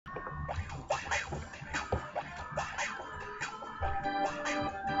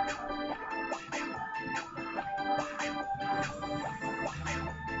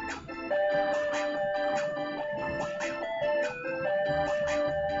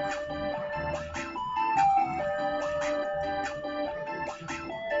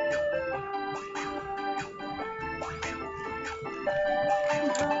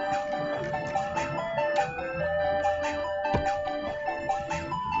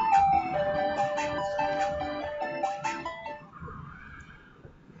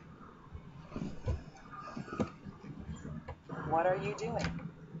What are you doing?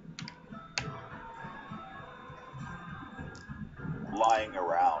 Lying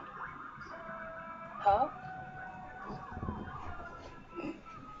around. Huh?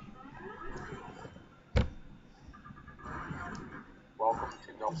 Welcome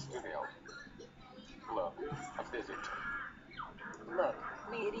to Gulf Studios. Look, a visit. Look,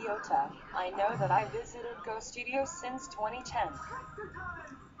 me idiota. I know that I visited Go Studios since 2010.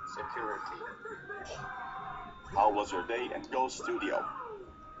 Security. How was your day at Go Studio?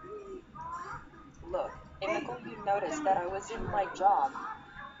 Look, Nickel, you noticed that I was in my job.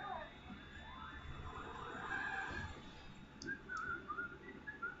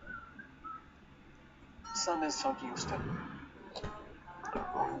 Sun is Sunk Houston.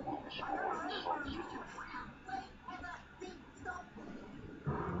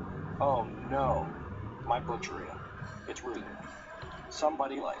 Oh no, my butcheria. It's ruined.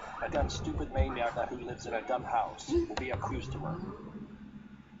 Somebody like a dumb stupid maniac who lives in a dumb house will be accused of her.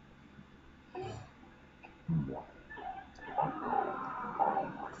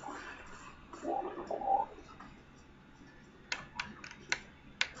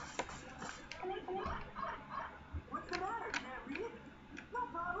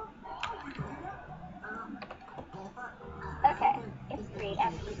 Okay, it's 3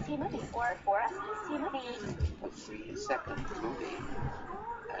 FTC movie or 4 FTC movie. A 3-second movie.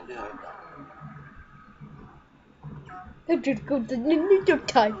 And I just go to the New York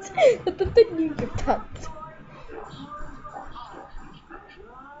Times. The New York Times.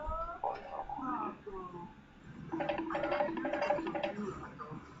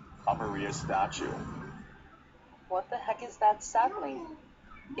 A Maria statue. What the heck is that sapling?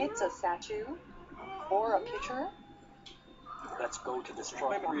 It's a statue? Or a picture? let's go to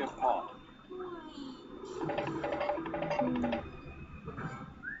destroy Maria's pond.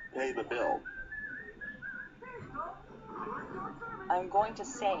 Pay the bill. I'm going to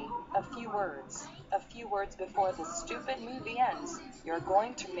say a few words. A few words before the stupid movie ends. You're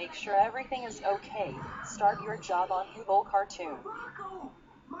going to make sure everything is okay. Start your job on Hugo Cartoon.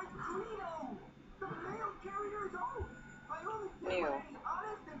 New.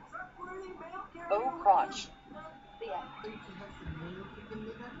 Oh, crotch.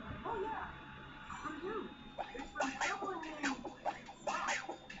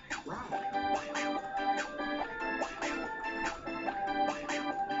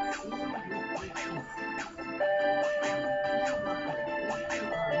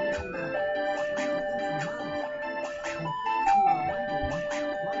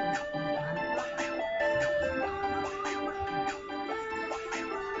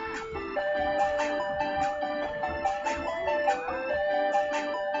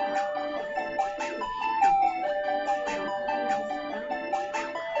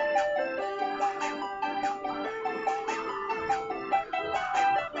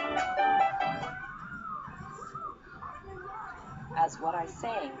 As what I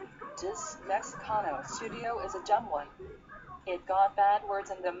saying, this Mexicano studio is a dumb one. It got bad words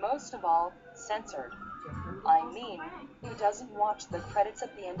and the most of all, censored. I mean, who doesn't watch the credits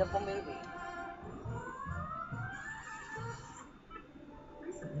at the end of the movie?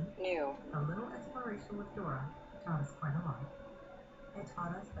 New. A little exploration with Dora taught us quite a lot. It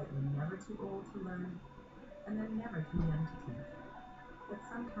taught us that you're never too old to learn, and they're never too young to teach. But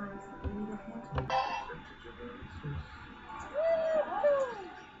sometimes you need a hand to hold.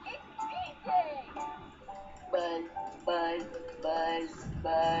 Buzz, buzz, buzz,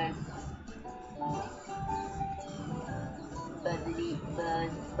 buzz. Buzzity,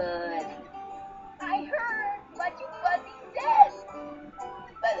 buzz, buzz. I heard what you fuzzy said.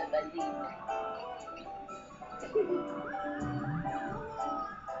 Buzzy, buzzy.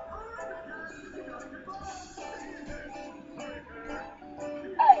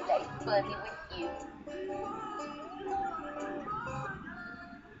 I like fuzzy with you.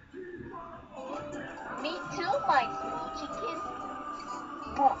 Me too, my sweet chicken.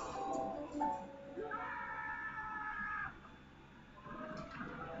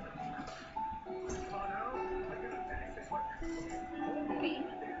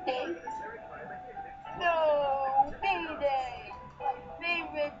 Weekday. No, payday. My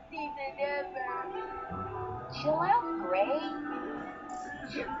favorite season ever. Chill out, Gray.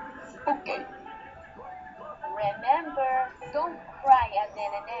 Okay. Remember, don't cry at the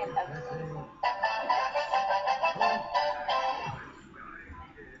end of the season.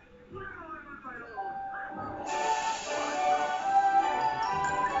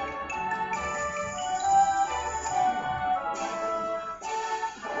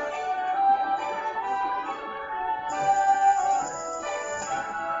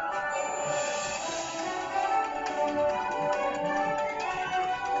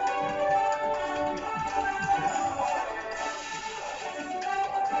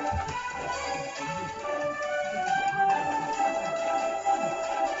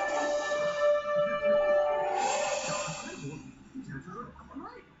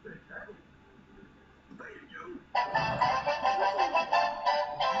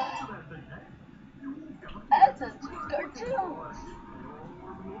 Asaeltoons cartoon.